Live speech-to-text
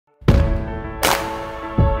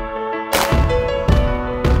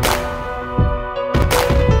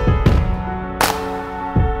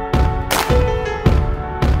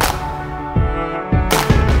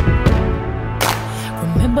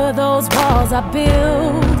walls I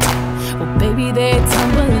built, well baby they're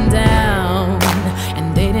tumbling down.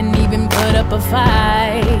 And they didn't even put up a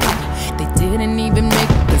fight, they didn't even make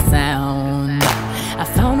a sound. I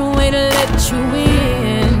found a way to let you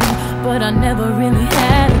in, but I never really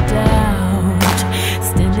had a doubt.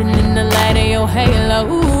 Standing in the light of your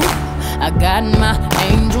halo, I got my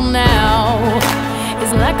angel now.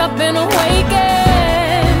 It's like I've been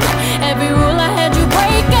awakened, every rule I had you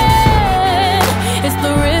breaking. It's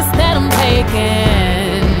the risk that I'm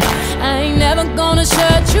taking, I ain't never gonna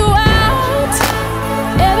shut you out.